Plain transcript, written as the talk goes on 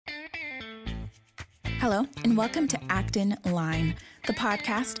Hello, and welcome to Acton Line, the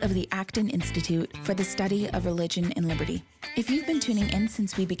podcast of the Acton Institute for the Study of Religion and Liberty. If you've been tuning in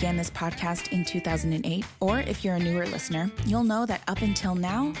since we began this podcast in 2008, or if you're a newer listener, you'll know that up until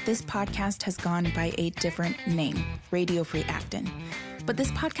now, this podcast has gone by a different name, Radio Free Acton. But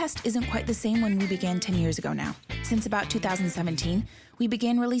this podcast isn't quite the same when we began 10 years ago now. Since about 2017, we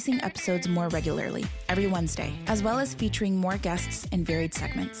began releasing episodes more regularly, every Wednesday, as well as featuring more guests and varied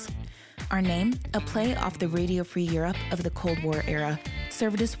segments. Our name, a play off the Radio Free Europe of the Cold War era,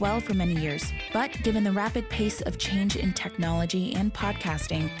 served us well for many years. But given the rapid pace of change in technology and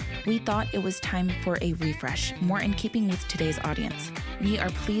podcasting, we thought it was time for a refresh, more in keeping with today's audience. We are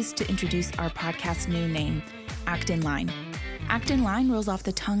pleased to introduce our podcast's new name, Acton Line. Acton Line rolls off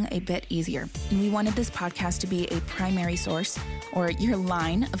the tongue a bit easier, and we wanted this podcast to be a primary source, or your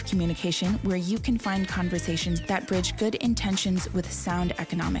line of communication, where you can find conversations that bridge good intentions with sound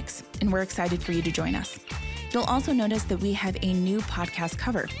economics, and we're excited for you to join us. You'll also notice that we have a new podcast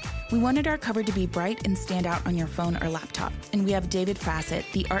cover. We wanted our cover to be bright and stand out on your phone or laptop, and we have David Fassett,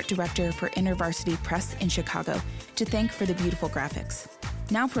 the art director for InterVarsity Press in Chicago, to thank for the beautiful graphics.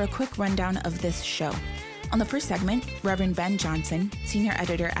 Now for a quick rundown of this show. On the first segment, Reverend Ben Johnson, senior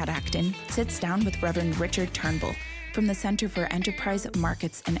editor at Acton, sits down with Reverend Richard Turnbull from the Center for Enterprise,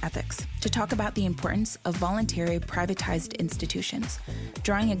 Markets, and Ethics to talk about the importance of voluntary privatized institutions,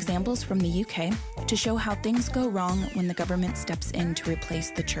 drawing examples from the UK to show how things go wrong when the government steps in to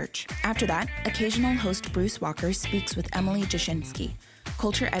replace the church. After that, occasional host Bruce Walker speaks with Emily Jashinsky,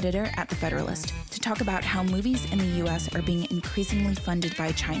 culture editor at The Federalist, to talk about how movies in the US are being increasingly funded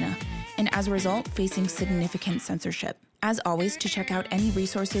by China, and as a result, facing significant censorship. As always, to check out any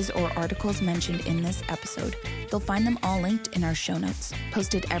resources or articles mentioned in this episode, you'll find them all linked in our show notes,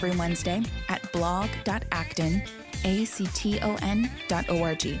 posted every Wednesday at blog.acton.org.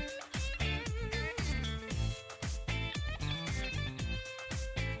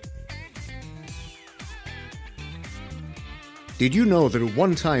 Did you know that at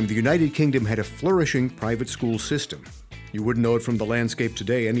one time the United Kingdom had a flourishing private school system? You wouldn't know it from the landscape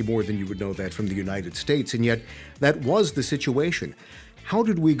today any more than you would know that from the United States, and yet that was the situation. How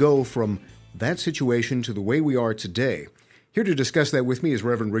did we go from that situation to the way we are today? Here to discuss that with me is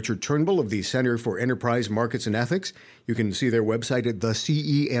Reverend Richard Turnbull of the Center for Enterprise, Markets, and Ethics. You can see their website at theceme.org.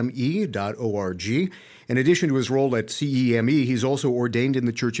 In addition to his role at CEME, he's also ordained in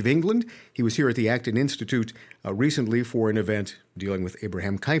the Church of England. He was here at the Acton Institute recently for an event dealing with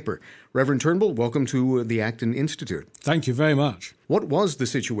Abraham Kuyper. Reverend Turnbull, welcome to the Acton Institute. Thank you very much. What was the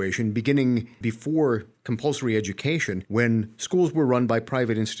situation beginning before compulsory education when schools were run by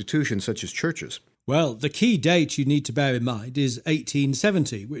private institutions such as churches? Well, the key date you need to bear in mind is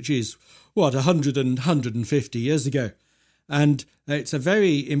 1870, which is, 150 years ago. And it's a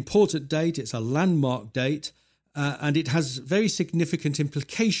very important date, it's a landmark date, and it has very significant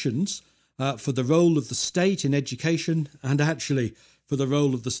implications for the role of the state in education and actually for the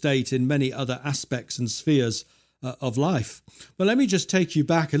role of the state in many other aspects and spheres of life. Well, let me just take you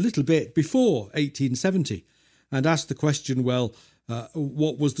back a little bit before 1870 and ask the question, what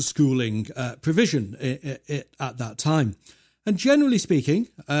was the schooling provision at that time? And generally speaking,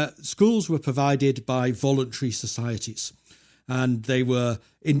 schools were provided by voluntary societies. And they were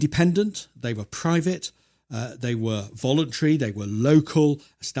independent, they were private, they were voluntary, they were local,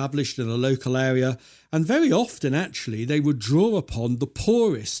 established in a local area. And very often, actually, they would draw upon the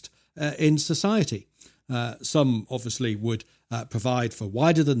poorest in society. Some obviously would provide for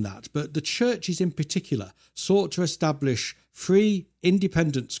wider than that, but the churches in particular sought to establish free,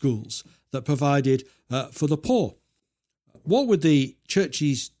 independent schools that provided for the poor. What were the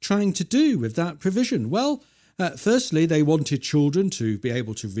churches trying to do with that provision? Well, firstly, they wanted children to be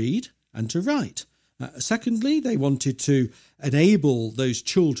able to read and to write. Secondly, they wanted to enable those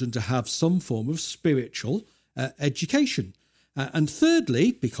children to have some form of spiritual education. And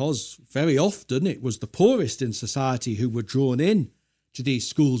thirdly, because very often it was the poorest in society who were drawn in to these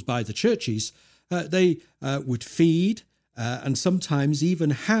schools by the churches, they would feed and sometimes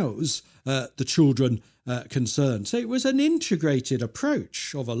even house the children concerned. So it was an integrated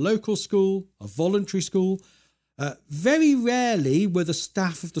approach of a local school, a voluntary school. Very rarely were the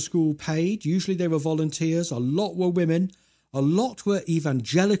staff of the school paid. Usually they were volunteers. A lot were women. A lot were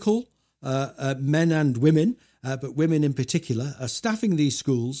evangelical men and women, but women in particular, staffing these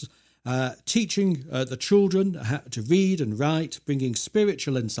schools, teaching the children how to read and write, bringing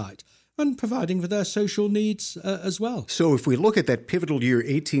spiritual insight, and providing for their social needs as well. So if we look at that pivotal year,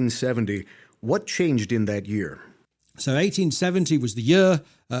 1870, what changed in that year? So 1870 was the year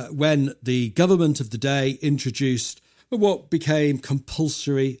when the government of the day introduced what became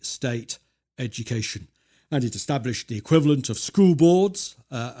compulsory state education. And it established the equivalent of school boards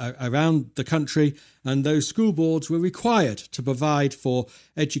around the country, and those school boards were required to provide for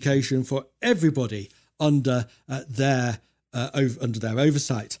education for everybody under their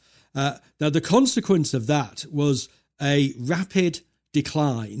oversight. Now, the consequence of that was a rapid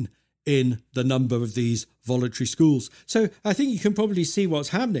decline in the number of these voluntary schools. So I think you can probably see what's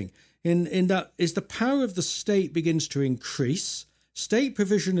happening in that is the power of the state begins to increase. State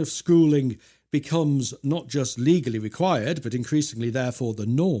provision of schooling becomes not just legally required, but increasingly, therefore, the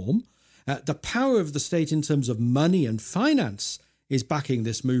norm. The power of the state in terms of money and finance is backing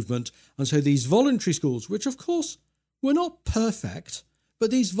this movement. And so these voluntary schools, which, of course, were not perfect,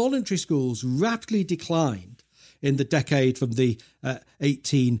 but these voluntary schools rapidly declined in the decade from the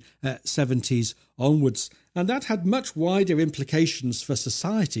 1870s onwards. And that had much wider implications for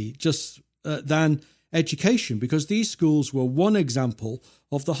society than education, because these schools were one example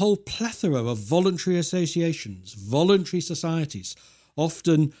of the whole plethora of voluntary associations, voluntary societies,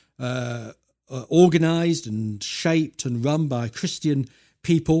 often organised and shaped and run by Christian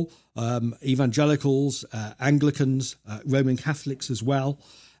people, evangelicals, Anglicans, Roman Catholics as well,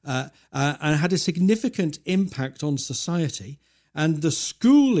 and had a significant impact on society. And the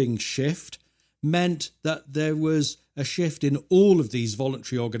schooling shift meant that there was a shift in all of these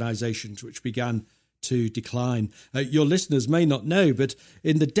voluntary organisations, which began to decline. Your listeners may not know, but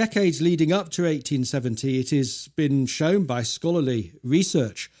in the decades leading up to 1870, it has been shown by scholarly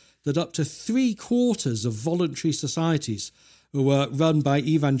research that up to 3/4 of voluntary societies were run by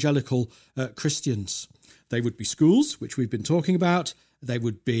evangelical Christians. They would be schools, which we've been talking about. They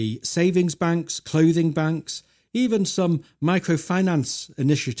would be savings banks, clothing banks, even some microfinance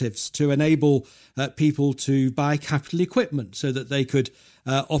initiatives to enable people to buy capital equipment so that they could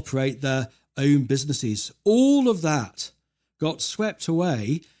operate their own businesses. All of that got swept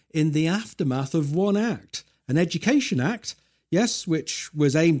away in the aftermath of one act, an Education Act, yes, which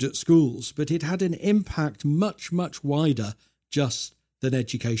was aimed at schools, but it had an impact much, much wider just than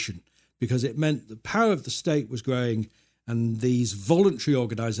education, because it meant the power of the state was growing and these voluntary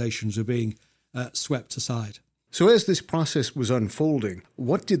organisations were being swept aside. So as this process was unfolding,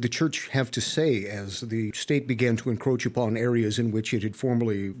 what did the church have to say as the state began to encroach upon areas in which it had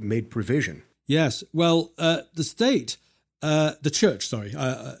formerly made provision? Yes, well, the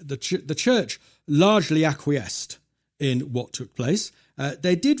church largely acquiesced in what took place.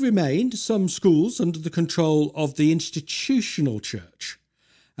 There did remain some schools under the control of the institutional church,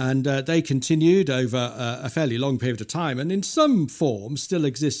 and they continued over a fairly long period of time, and in some form still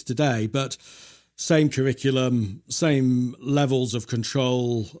exist today, but same curriculum, same levels of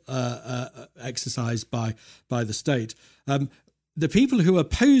control exercised by the state. The people who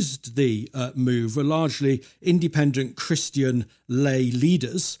opposed the move were largely independent Christian lay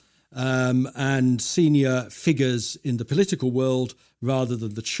leaders and senior figures in the political world rather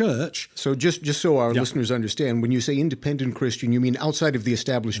than the church. So just so our listeners understand, when you say independent Christian, you mean outside of the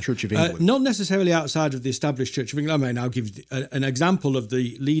established Church of England? Not necessarily outside of the established Church of England. I mean, I'll give you an example of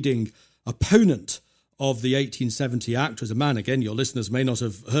the leading opponent of the 1870 Act was a man, again, your listeners may not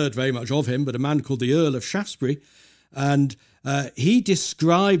have heard very much of him, but a man called the Earl of Shaftesbury. And he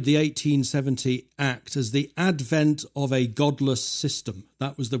described the 1870 Act as the advent of a godless system.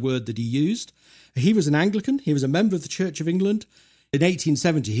 That was the word that he used. He was an Anglican. He was a member of the Church of England. In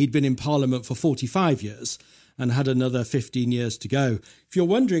 1870, he'd been in Parliament for 45 years and had another 15 years to go. If you're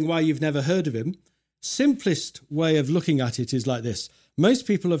wondering why you've never heard of him, simplest way of looking at it is like this. Most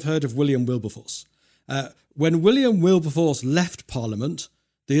people have heard of William Wilberforce. When William Wilberforce left Parliament,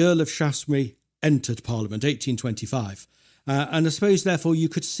 the Earl of Shaftesbury entered Parliament, 1825. And I suppose, therefore, you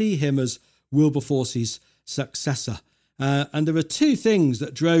could see him as Wilberforce's successor. And there were two things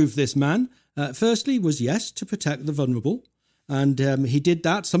that drove this man. Firstly was, yes, to protect the vulnerable. And he did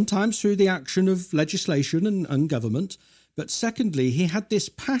that sometimes through the action of legislation and government. But secondly, he had this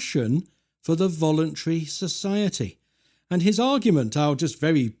passion for the voluntary society. And his argument, I'll just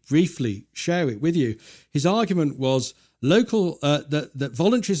very briefly share it with you. His argument was that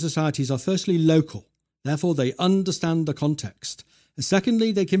voluntary societies are firstly local. Therefore, they understand the context. And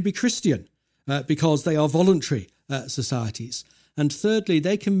secondly, they can be Christian because they are voluntary societies. And thirdly,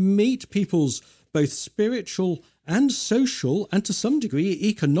 they can meet people's both spiritual and social and to some degree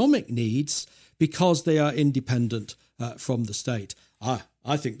economic needs because they are independent from the state.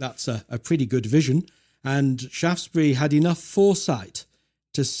 I think that's a pretty good vision. And Shaftesbury had enough foresight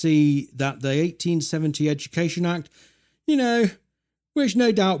to see that the 1870 Education Act, which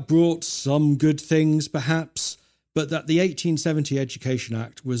no doubt brought some good things perhaps, but that the 1870 Education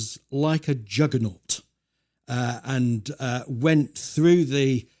Act was like a juggernaut and went through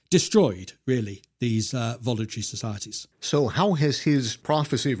the destroyed, really, these voluntary societies. So how has his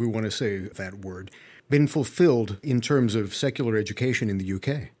prophecy, if we want to say that word, been fulfilled in terms of secular education in the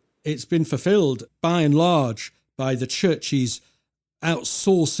UK? It's been fulfilled, by and large, by the churches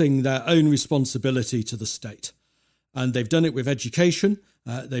outsourcing their own responsibility to the state. And they've done it with education,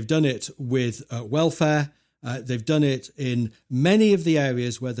 they've done it with welfare, they've done it in many of the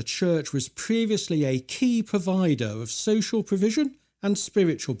areas where the church was previously a key provider of social provision and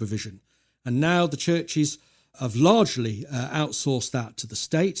spiritual provision. And now the churches have largely outsourced that to the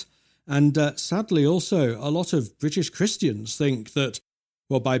state. And sadly also, a lot of British Christians think that,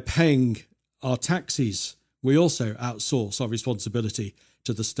 well, by paying our taxes, we also outsource our responsibility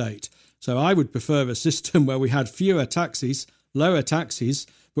to the state. So I would prefer a system where we had fewer taxes, lower taxes,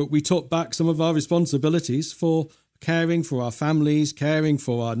 but we took back some of our responsibilities for caring for our families, caring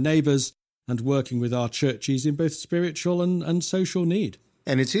for our neighbours, and working with our churches in both spiritual and social need.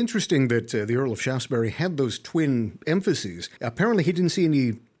 And it's interesting that the Earl of Shaftesbury had those twin emphases. Apparently he didn't see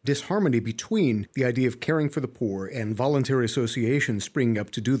any disharmony between the idea of caring for the poor and voluntary associations springing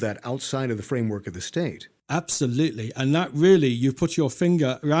up to do that outside of the framework of the state. Absolutely. And that really, you put your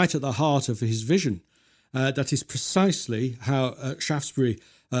finger right at the heart of his vision. That is precisely how Shaftesbury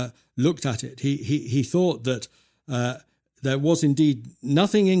looked at it. He thought that there was indeed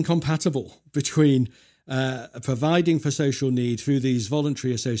nothing incompatible between providing for social need through these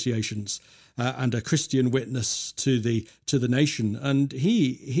voluntary associations and a Christian witness to the nation. And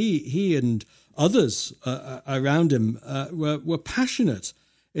he and others around him were passionate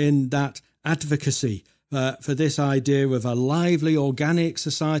in that advocacy for this idea of a lively, organic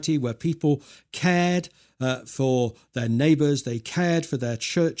society where people cared for their neighbours, they cared for their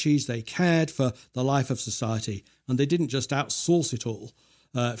churches, they cared for the life of society, and they didn't just outsource it all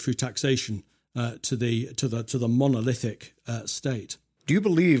through taxation to the monolithic state. Do you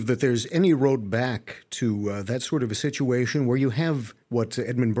believe that there's any road back to that sort of a situation where you have what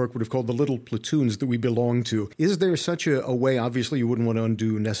Edmund Burke would have called the little platoons that we belong to? Is there such a way? Obviously, you wouldn't want to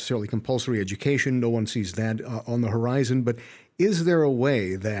undo necessarily compulsory education. No one sees that on the horizon. But is there a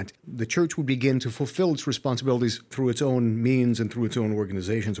way that the church would begin to fulfill its responsibilities through its own means and through its own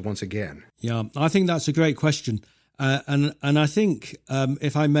organizations once again? Yeah, I think that's a great question. And I think,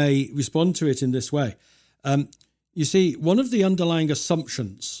 if I may respond to it in this way, you see, one of the underlying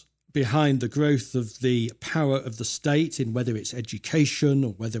assumptions behind the growth of the power of the state in whether it's education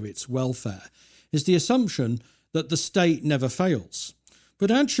or whether it's welfare is the assumption that the state never fails.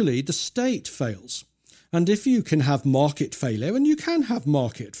 But actually, the state fails. And if you can have market failure, and you can have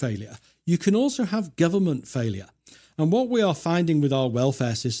market failure, you can also have government failure. And what we are finding with our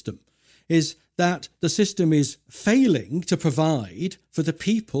welfare system is that the system is failing to provide for the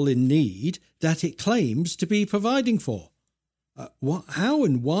people in need that it claims to be providing for. How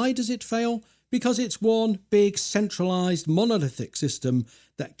and why does it fail? Because it's one big centralised monolithic system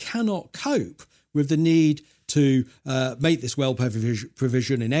that cannot cope with the need to make this welfare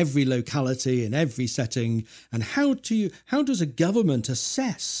provision in every locality, in every setting. And how does a government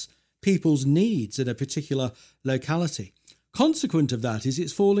assess people's needs in a particular locality? Consequent of that is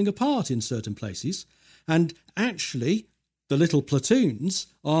it's falling apart in certain places, and actually the little platoons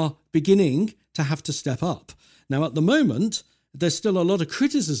are beginning to have to step up. Now, at the moment, there's still a lot of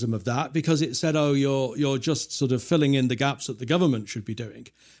criticism of that because it said, oh, you're just sort of filling in the gaps that the government should be doing.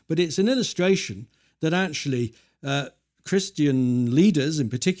 But it's an illustration that actually Christian leaders, in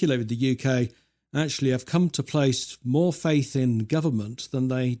particular in the UK, actually have come to place more faith in government than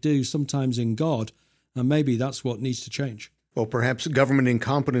they do sometimes in God, and maybe that's what needs to change. Well, perhaps government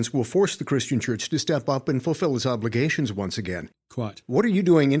incompetence will force the Christian church to step up and fulfill its obligations once again. Quite. What are you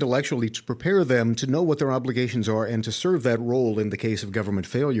doing intellectually to prepare them to know what their obligations are and to serve that role in the case of government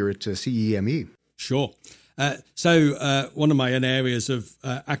failure at CEME? Sure. So one of my own areas of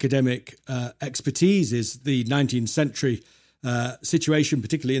academic expertise is the 19th century situation,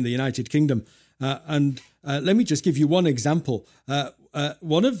 particularly in the United Kingdom. And let me just give you one example.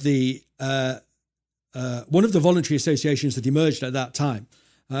 One of the voluntary associations that emerged at that time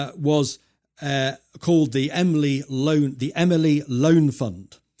was called the Emily Loan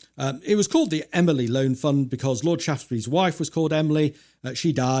Fund. It was called the Emily Loan Fund because Lord Shaftesbury's wife was called Emily.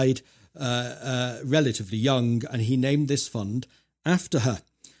 She died relatively young, and he named this fund after her.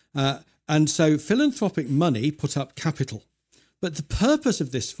 And so philanthropic money put up capital. But the purpose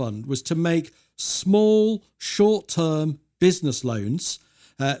of this fund was to make small, short-term business loans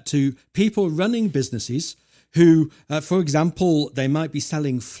to people running businesses who, for example, they might be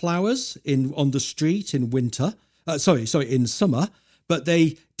selling flowers on the street in in summer, but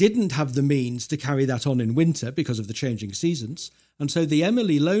they didn't have the means to carry that on in winter because of the changing seasons. And so the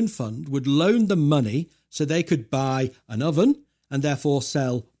Emily Loan Fund would loan them money so they could buy an oven and therefore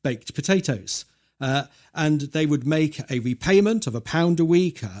sell baked potatoes. And they would make a repayment of £1 a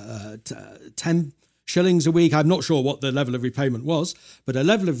week, 10 shillings a week. I'm not sure what the level of repayment was, but a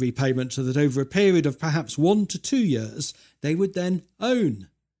level of repayment so that over a period of perhaps 1 to 2 years, they would then own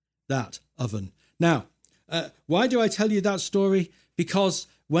that oven. Now, why do I tell you that story? Because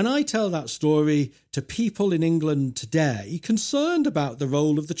when I tell that story to people in England today concerned about the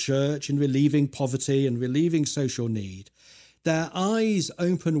role of the church in relieving poverty and relieving social need, their eyes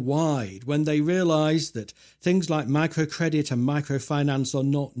open wide when they realise that things like microcredit and microfinance are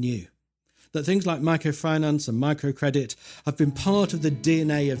not new. That things like microfinance and microcredit have been part of the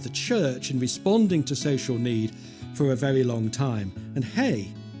DNA of the church in responding to social need for a very long time. And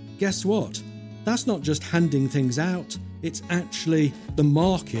hey, guess what? That's not just handing things out, it's actually the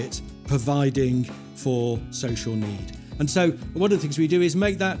market providing for social need. And so one of the things we do is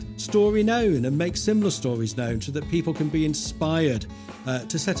make that story known and make similar stories known so that people can be inspired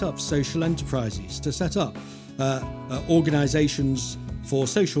to set up social enterprises, to set up organisations for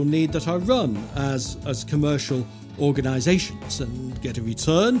social need that are run as commercial organisations and get a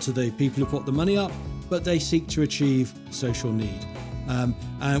return to the people who put the money up, but they seek to achieve social need. And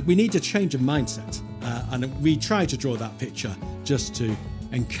we need to change a mindset, and we try to draw that picture just to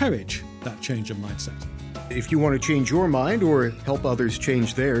encourage that change of mindset. If you want to change your mind or help others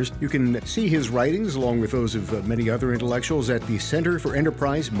change theirs, you can see his writings along with those of many other intellectuals at the Center for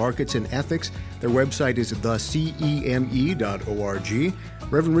Enterprise, Markets, and Ethics. Their website is theceme.org.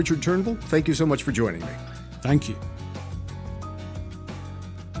 Reverend Richard Turnbull, thank you so much for joining me. Thank you.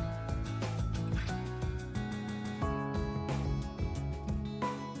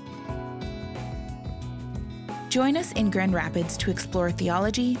 Join us in Grand Rapids to explore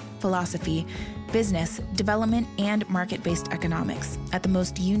theology, philosophy, business, development, and market-based economics at the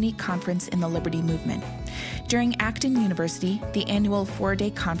most unique conference in the Liberty Movement. During Acton University, the annual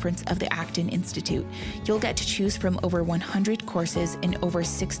 4-day conference of the Acton Institute, you'll get to choose from over 100 courses and over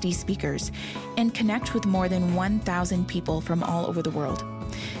 60 speakers, and connect with more than 1,000 people from all over the world.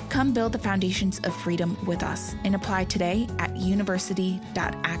 Come build the foundations of freedom with us and apply today at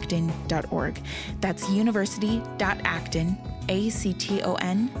university.acton.org. That's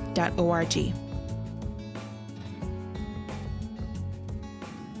university.acton.org.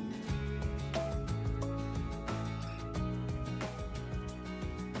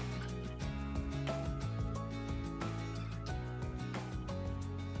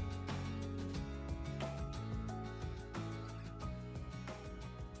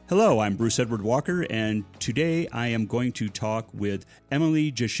 Hello, I'm Bruce Edward Walker, and today I am going to talk with Emily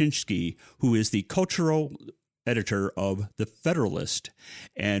Jashinsky, who is the cultural editor of The Federalist.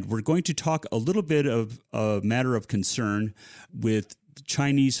 And we're going to talk a little bit of a matter of concern with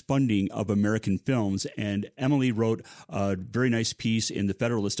Chinese funding of American films. And Emily wrote a very nice piece in The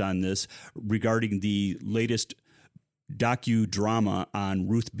Federalist on this regarding the latest docudrama on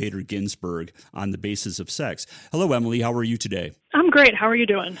Ruth Bader Ginsburg on the basis of sex. Hello, Emily. How are you today? I'm great. How are you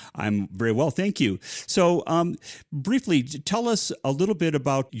doing? I'm very well, thank you. So briefly, tell us a little bit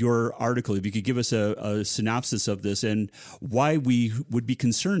about your article, if you could give us a synopsis of this and why we would be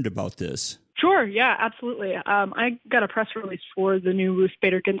concerned about this. Sure. Yeah, absolutely. I got a press release for the new Ruth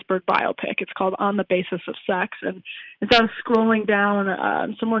Bader Ginsburg biopic. It's called On the Basis of Sex. And as I was scrolling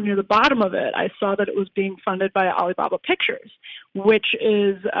down somewhere near the bottom of it, I saw that it was being funded by Alibaba Pictures, which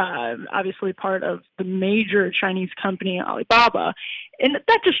is obviously part of the major Chinese company Alibaba. And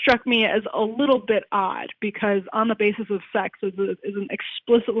that just struck me as a little bit odd because On the Basis of Sex is an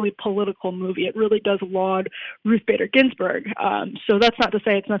explicitly political movie. It really does laud Ruth Bader Ginsburg. So that's not to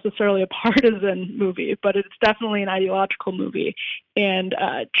say it's necessarily a partisan movie, but it's definitely an ideological movie. And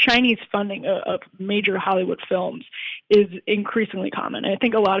Chinese funding of major Hollywood films is increasingly common. And I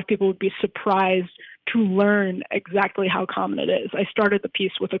think a lot of people would be surprised to learn exactly how common it is. I started the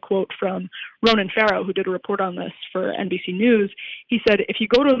piece with a quote from Ronan Farrow, who did a report on this for NBC News. He said, if you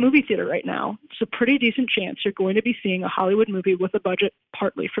go to a movie theater right now, it's a pretty decent chance you're going to be seeing a Hollywood movie with a budget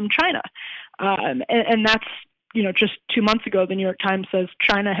partly from China. And that's, just 2 months ago, the New York Times says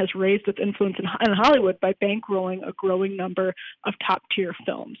China has raised its influence in Hollywood by bankrolling a growing number of top-tier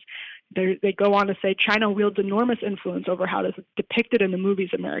films. They go on to say China wields enormous influence over how it is depicted in the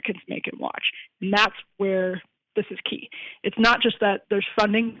movies Americans make and watch. And that's where this is key. It's not just that there's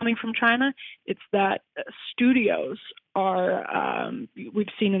funding coming from China. It's that studios are, we've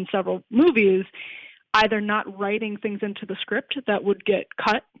seen in several movies, either not writing things into the script that would get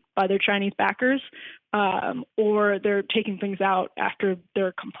cut by their Chinese backers, or they're taking things out after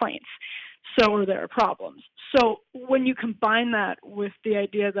their complaints. so are there problems. So when you combine that with the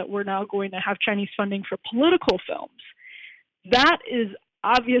idea that we're now going to have Chinese funding for political films, that is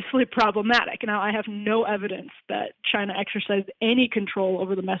obviously problematic. Now, I have no evidence that China exercised any control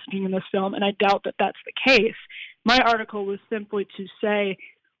over the messaging in this film, and I doubt that that's the case. My article was simply to say,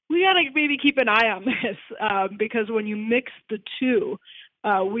 we got to maybe keep an eye on this, because when you mix the two,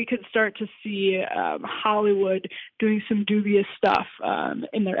 we could start to see Hollywood doing some dubious stuff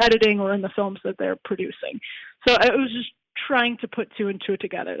in their editing or in the films that they're producing. So it was just trying to put two and two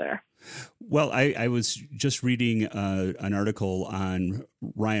together there. Well, I was just reading an article on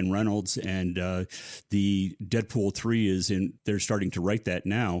Ryan Reynolds, and the Deadpool 3 they're starting to write that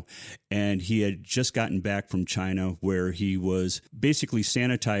now. And he had just gotten back from China, where he was basically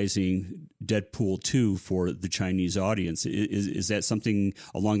sanitizing Deadpool 2 for the Chinese audience. Is that something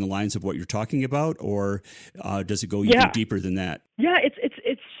along the lines of what you're talking about, or does it go even deeper than that? Yeah,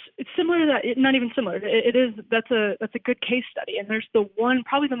 it's similar to that. Not even similar. It is. That's a good case study. And there's the one,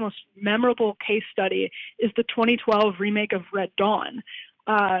 probably the most memorable case study is the 2012 remake of Red Dawn.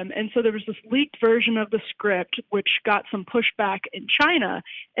 And so there was this leaked version of the script, which got some pushback in China.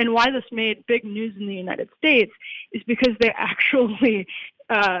 And why this made big news in the United States is because they actually,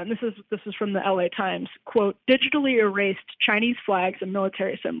 this is from the LA Times, quote, digitally erased Chinese flags and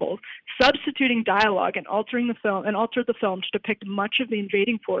military symbols, substituting dialogue and altered the film to depict much of the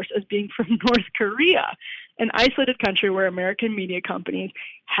invading force as being from North Korea, an isolated country where American media companies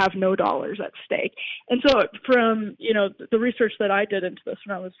have no dollars at stake. And so from, the research that I did into this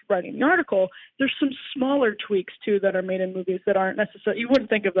when I was writing the article, there's some smaller tweaks too that are made in movies that aren't necessarily, you wouldn't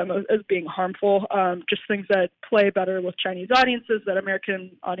think of them as being harmful, just things that play better with Chinese audiences that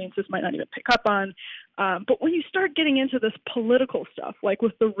American audiences might not even pick up on. But when you start getting into this political stuff, like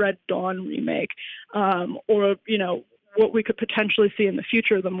with the Red Dawn remake, or, what we could potentially see in the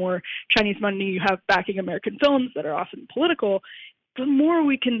future, the more Chinese money you have backing American films that are often political, the more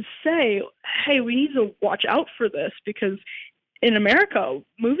we can say, hey, we need to watch out for this, because in America,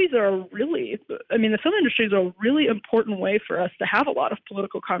 movies are really, the film industry is a really important way for us to have a lot of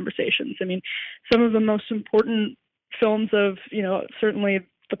political conversations. Some of the most important films of, certainly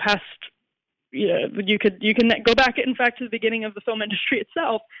the past, you can go back, in fact, to the beginning of the film industry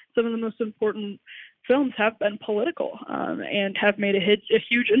itself. Some of the most important films have been political and have made a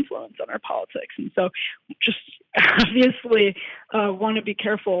huge influence on our politics. And so just obviously want to be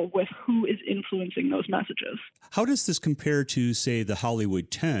careful with who is influencing those messages. How does this compare to, say, the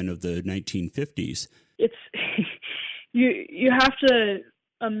Hollywood 10 of the 1950s? It's you have to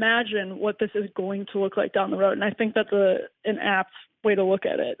imagine what this is going to look like down the road. And I think that's an apt way to look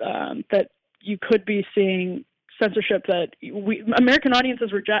at it, that you could be seeing censorship that American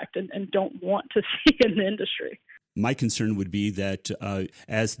audiences reject and don't want to see in the industry. My concern would be that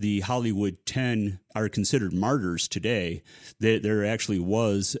as the Hollywood 10 are considered martyrs today, there actually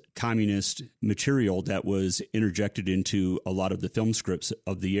was communist material that was interjected into a lot of the film scripts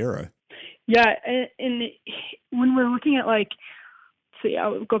of the era. Yeah, and when we're looking at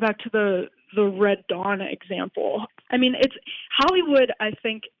I'll go back to the Red Dawn example. It's Hollywood, I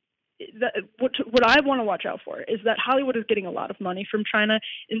think. What I want to watch out for is that Hollywood is getting a lot of money from China,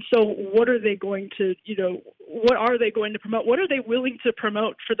 and so what are they going to, what are they going to promote? What are they willing to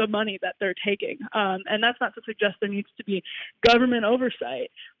promote for the money that they're taking? And that's not to suggest there needs to be government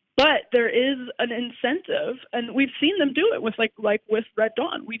oversight, but there is an incentive, and we've seen them do it with like with Red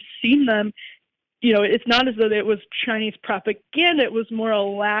Dawn. We've seen them. It's not as though it was Chinese propaganda. It was more a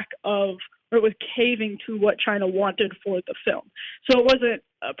lack of, or it was caving to what China wanted for the film. So it wasn't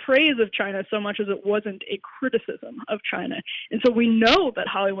a praise of China so much as it wasn't a criticism of China. And so we know that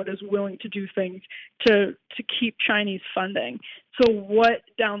Hollywood is willing to do things to keep Chinese funding. So what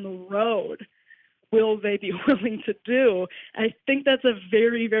down the road will they be willing to do? I think that's a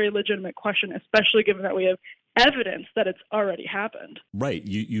very, very legitimate question, especially given that we have evidence that it's already happened. Right.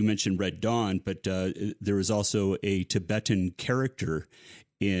 You mentioned Red Dawn, but there was also a Tibetan character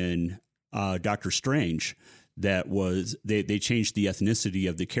in Doctor Strange that was they changed the ethnicity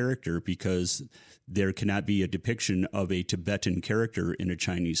of the character because there cannot be a depiction of a Tibetan character in a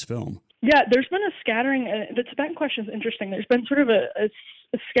Chinese film. Yeah, there's been a scattering. The Tibetan question is interesting. There's been sort of a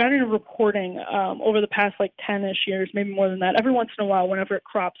scattering of reporting over the past 10-ish years, maybe more than that, every once in a while, whenever it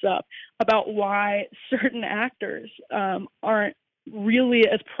crops up, about why certain actors aren't really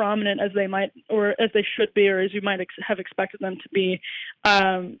as prominent as they might, or as they should be, or as you might have expected them to be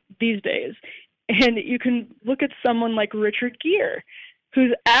these days. And you can look at someone like Richard Gere.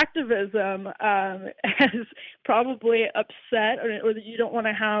 whose activism has probably upset, or that you don't want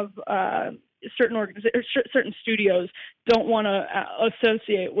to have certain studios don't want to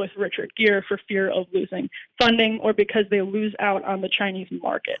associate with Richard Gere for fear of losing funding or because they lose out on the Chinese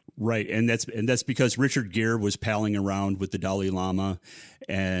market. Right, and that's because Richard Gere was palling around with the Dalai Lama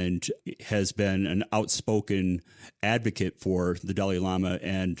and has been an outspoken advocate for the Dalai Lama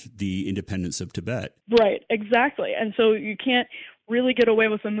and the independence of Tibet. Right, exactly. And so you can't really get away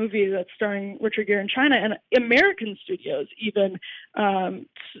with a movie that's starring Richard Gere in China, and American studios even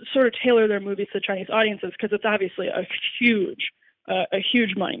sort of tailor their movies to Chinese audiences because it's obviously a huge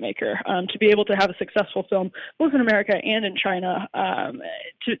moneymaker to be able to have a successful film both in America and in China,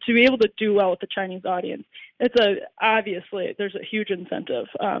 to be able to do well with the Chinese audience. Obviously there's a huge incentive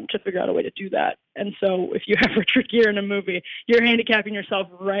to figure out a way to do that. And so if you have Richard Gere in a movie, you're handicapping yourself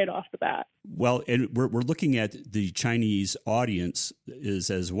right off the bat. Well, and we're looking at the Chinese audience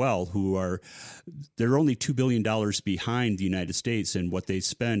as well, they're only $2 billion behind the United States in what they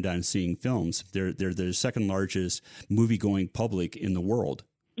spend on seeing films. They're the second largest movie-going public in the world.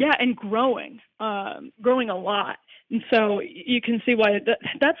 Yeah, and growing a lot. And so you can see why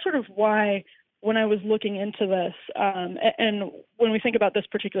that's sort of why when I was looking into this, and when we think about this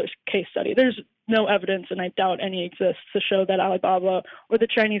particular case study, there's no evidence, and I doubt any exists, to show that Alibaba or the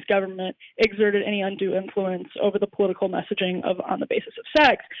Chinese government exerted any undue influence over the political messaging on the basis of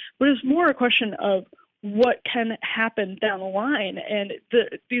sex. But it's more a question of what can happen down the line. And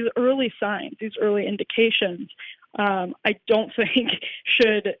these early signs, these early indications, I don't think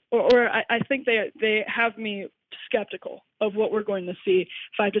should, or I think they have me skeptical of what we're going to see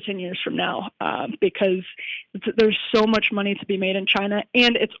 5 to 10 years from now, because there's so much money to be made in China,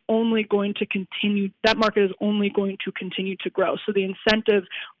 and it's only going to continue. That market is only going to continue to grow. So the incentives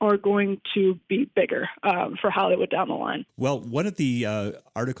are going to be bigger for Hollywood down the line. Well, one of the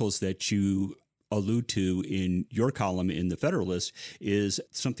articles that you allude to in your column in The Federalist is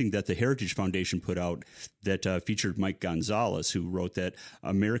something that the Heritage Foundation put out that featured Mike Gonzalez, who wrote that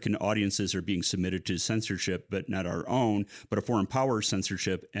American audiences are being submitted to censorship, but not our own, but a foreign power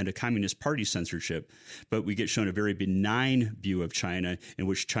censorship and a Communist Party censorship. But we get shown a very benign view of China, in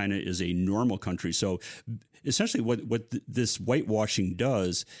which China is a normal country. So essentially what this whitewashing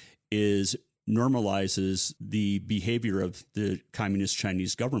does is normalizes the behavior of the Communist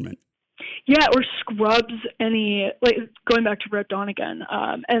Chinese government. Yeah, or scrubs any, like going back to Red Dawn again.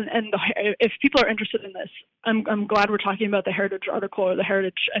 If people are interested in this, I'm glad we're talking about the Heritage article or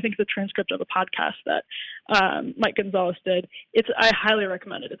I think the transcript of a podcast that Mike Gonzalez did. I highly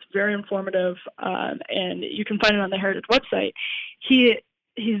recommend it. It's very informative, and you can find it on the Heritage website. He's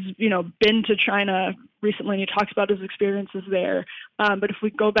been to China recently, and he talks about his experiences there. But if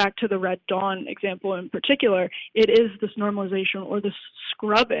we go back to the Red Dawn example in particular, it is this normalization or this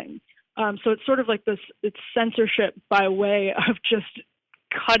scrubbing. So it's sort of like it's censorship by way of just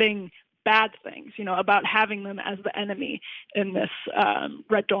cutting bad things, about having them as the enemy in this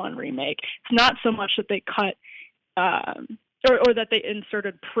Red Dawn remake. It's not so much that they cut or that they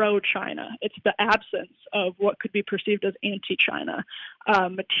inserted pro-China. It's the absence of what could be perceived as anti-China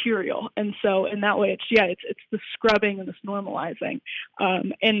material. And so in that way, it's the scrubbing and this normalizing.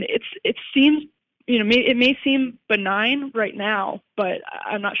 And it seems, it may seem benign right now, but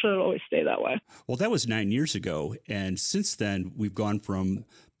I'm not sure it'll always stay that way. Well, that was 9 years ago. And since then, we've gone from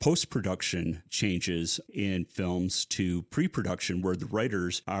post-production changes in films to pre-production, where the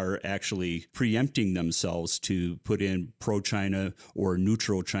writers are actually preempting themselves to put in pro-China or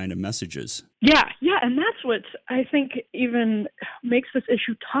neutral China messages. Yeah. And that's what I think even makes this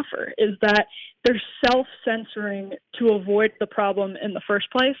issue tougher, is that they're self-censoring to avoid the problem in the first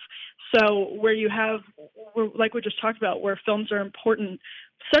place. So where you have, like we just talked about, where films are important,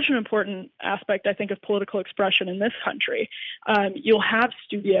 such an important aspect, I think, of political expression in this country, you'll have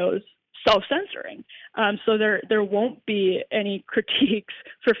studios self-censoring. So there won't be any critiques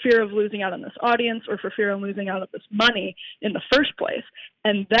for fear of losing out on this audience or for fear of losing out on this money in the first place.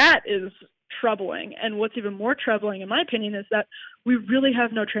 And that is troubling. And what's even more troubling, in my opinion, is that we really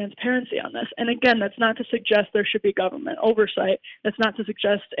have no transparency on this. And again, that's not to suggest there should be government oversight. That's not to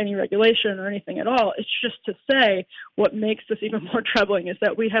suggest any regulation or anything at all. It's just to say what makes this even more troubling is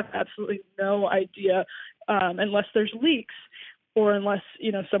that we have absolutely no idea, unless there's leaks or unless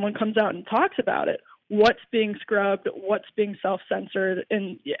someone comes out and talks about it, what's being scrubbed, what's being self-censored,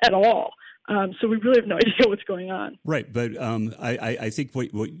 and at all. So we really have no idea what's going on. Right. But I think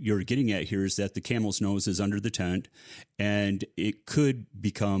what you're getting at here is that the camel's nose is under the tent, and it could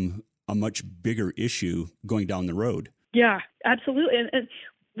become a much bigger issue going down the road. Yeah, absolutely. And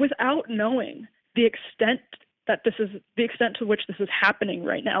without knowing the extent that this is the extent to which this is happening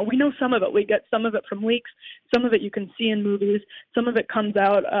right now. We know some of it. We get some of it from leaks. Some of it you can see in movies. Some of it comes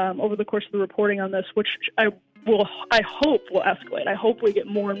out over the course of the reporting on this, which I hope will escalate. I hope we get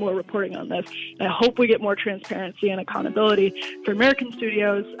more and more reporting on this. I hope we get more transparency and accountability for American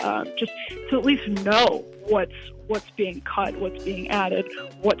studios, just to at least know what's being cut, what's being added,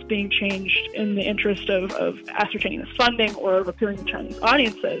 what's being changed in the interest of ascertaining this funding or of appealing to Chinese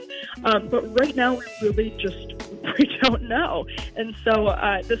audiences. But right now, we don't know. And so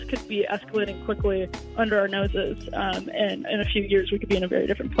this could be escalating quickly under our noses. And in a few years, we could be in a very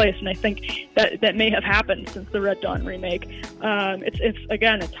different place. And I think that may have happened since the Red Dawn remake.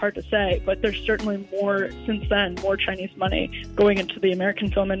 It's hard to say, but there's certainly more since then, more Chinese money going into the American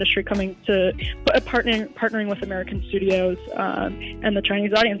film industry, coming to partnering with American studios, and the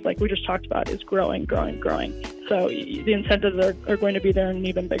Chinese audience, like we just talked about, is growing. So the incentives are going to be there in an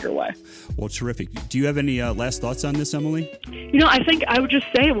even bigger way. Well, terrific. Do you have any last thoughts on this, Emily? I think I would just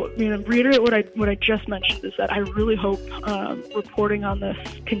say, reiterate what I just mentioned, is that I really hope reporting on this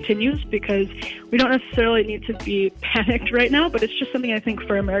continues, because we don't necessarily need to be panicked right now, but it's just something I think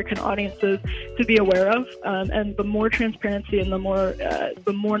for American audiences to be aware of. And the more transparency and the more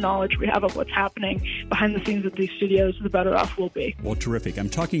knowledge we have of what's happening behind the scenes at these studios, the better off we'll be. Well, terrific. I'm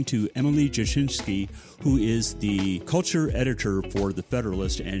talking to Emily Jasinski, who is the culture editor for The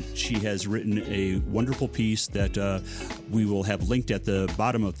Federalist, and she has written a wonderful piece that we will have linked at the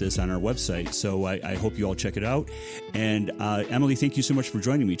bottom of this on our website. So I hope you all check it out. And Emily, thank you so much for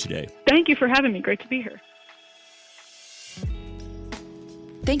joining me today. Thank you for having me. Great to be here.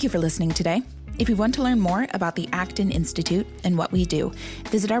 Thank you for listening today. If you want to learn more about the Acton Institute and what we do,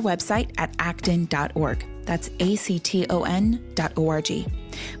 visit our website at acton.org. That's acton.org.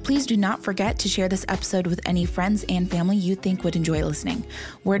 Please do not forget to share this episode with any friends and family you think would enjoy listening.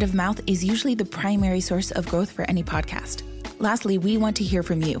 Word of mouth is usually the primary source of growth for any podcast. Lastly, we want to hear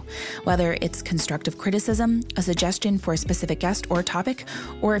from you, whether it's constructive criticism, a suggestion for a specific guest or topic,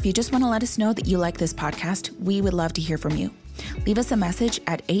 or if you just want to let us know that you like this podcast, we would love to hear from you. Leave us a message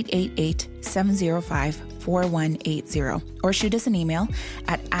at 888-705-4180 or shoot us an email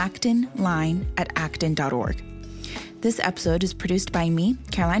at actonline@acton.org. This episode is produced by me,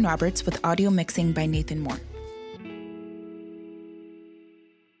 Caroline Roberts, with audio mixing by Nathan Moore.